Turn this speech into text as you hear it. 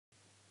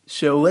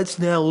So let's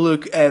now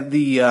look at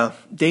the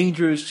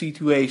dangerous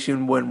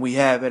situation when we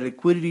have a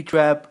liquidity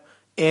trap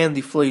and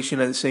deflation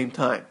at the same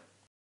time.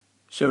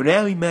 So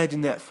now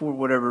imagine that for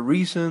whatever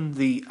reason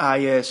the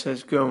IS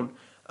has gone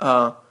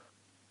to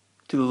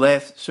the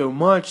left so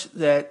much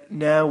that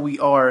now we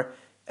are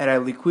at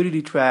a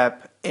liquidity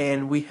trap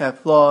and we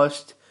have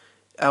lost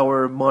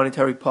our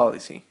monetary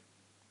policy.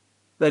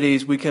 That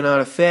is, we cannot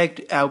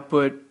affect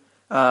output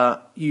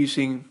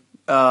using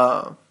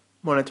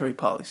monetary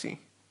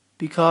policy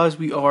because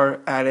we are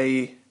at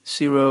a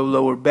zero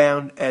lower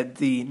bound at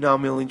the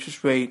nominal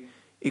interest rate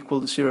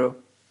equal to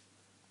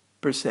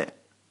 0%.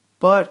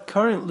 But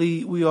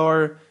currently we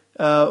are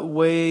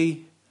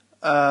way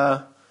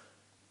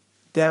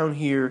down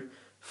here,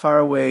 far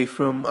away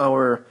from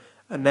our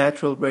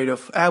natural rate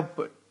of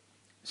output.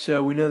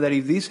 So we know that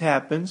if this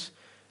happens,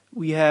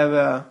 we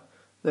have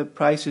the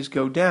prices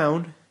go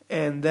down,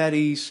 and that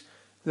is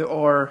there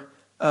are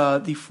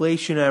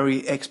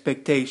deflationary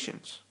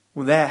expectations.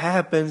 When that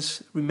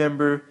happens,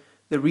 remember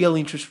the real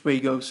interest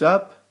rate goes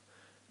up,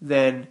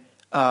 then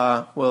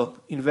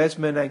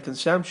investment and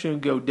consumption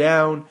go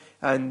down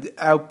and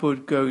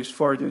output goes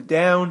farther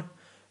down.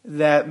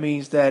 That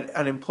means that the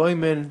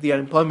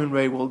unemployment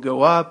rate will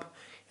go up,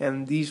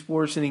 and this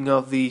worsening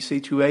of the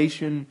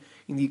situation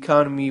in the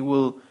economy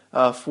will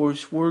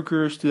force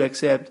workers to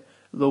accept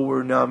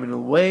lower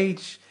nominal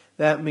wage.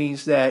 That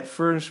means that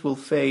firms will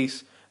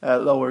face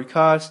lower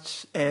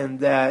costs and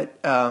that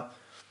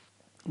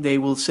they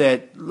will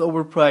set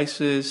lower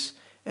prices,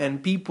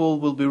 and people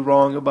will be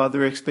wrong about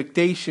their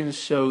expectations,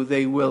 so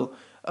they will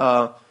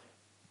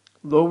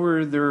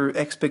lower their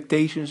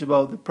expectations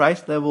about the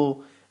price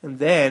level, and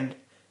then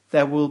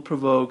that will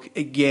provoke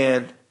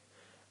again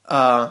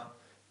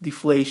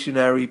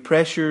deflationary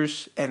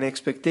pressures and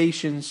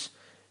expectations,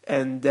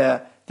 and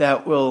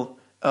that will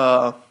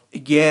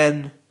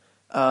again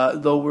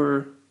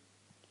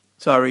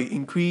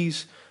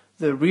increase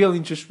the real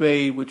interest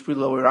rate, which will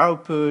lower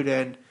output,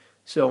 and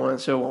so on and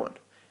so on.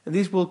 And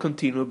this will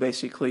continue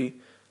basically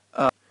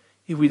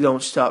if we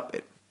don't stop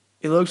it.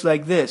 It looks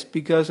like this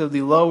because of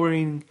the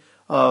lowering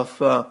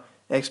of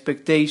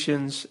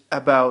expectations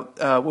about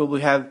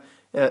we have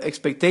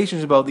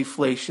expectations about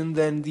deflation,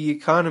 then the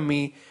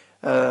economy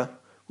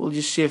will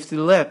just shift to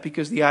the left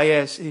because the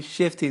IS is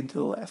shifting to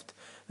the left.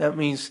 That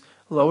means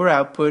lower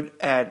output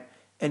at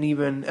an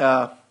even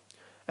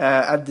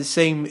at the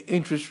same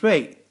interest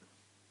rate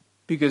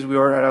because we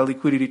are at a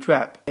liquidity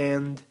trap.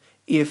 And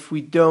if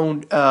we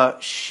don't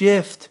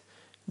shift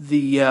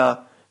the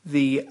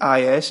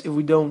IS, if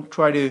we don't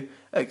try to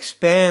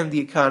expand the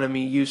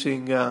economy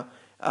using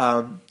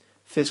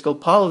fiscal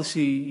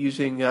policy,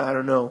 using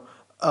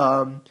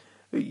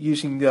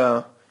using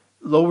the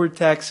lower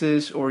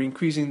taxes or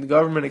increasing the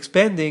government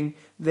expanding,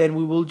 then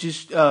we will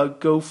just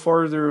go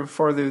farther and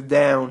farther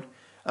down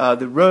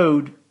the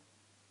road,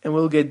 and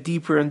we'll get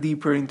deeper and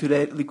deeper into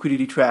that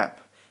liquidity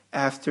trap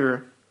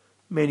after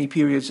many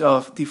periods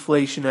of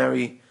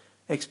deflationary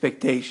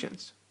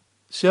expectations.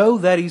 So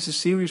that is a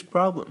serious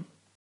problem.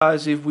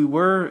 Because if we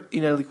were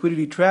in a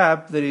liquidity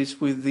trap, that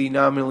is with the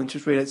nominal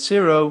interest rate at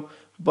 0,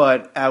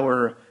 but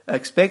our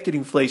expected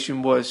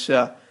inflation was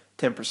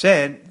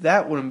 10%,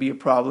 that wouldn't be a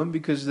problem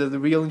because the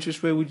real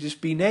interest rate would just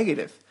be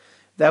negative.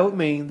 That would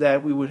mean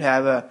that we would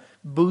have a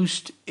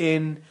boost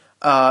in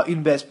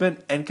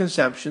investment and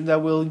consumption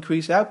that will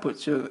increase output.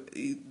 So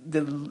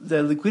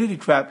the liquidity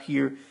trap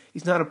here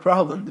is not a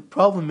problem. The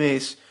problem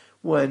is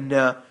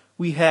when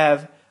we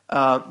have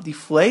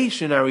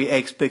deflationary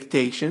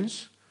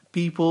expectations.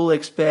 People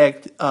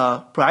expect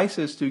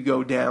prices to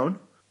go down,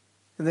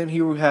 and then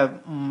here we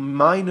have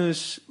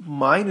minus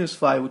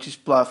 5, which is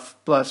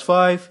plus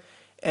 5,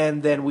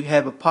 and then we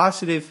have a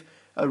positive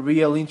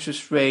real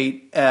interest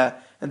rate, and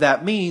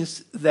that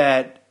means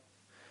that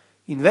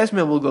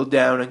investment will go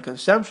down and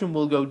consumption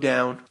will go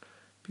down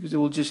because they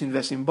will just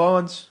invest in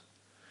bonds,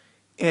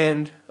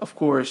 and of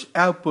course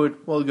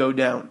output will go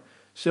down.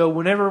 So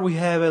whenever we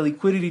have a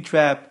liquidity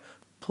trap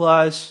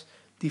plus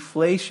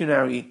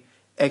deflationary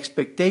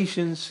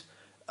expectations,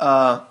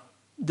 the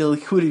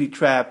liquidity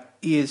trap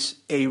is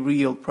a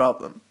real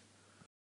problem.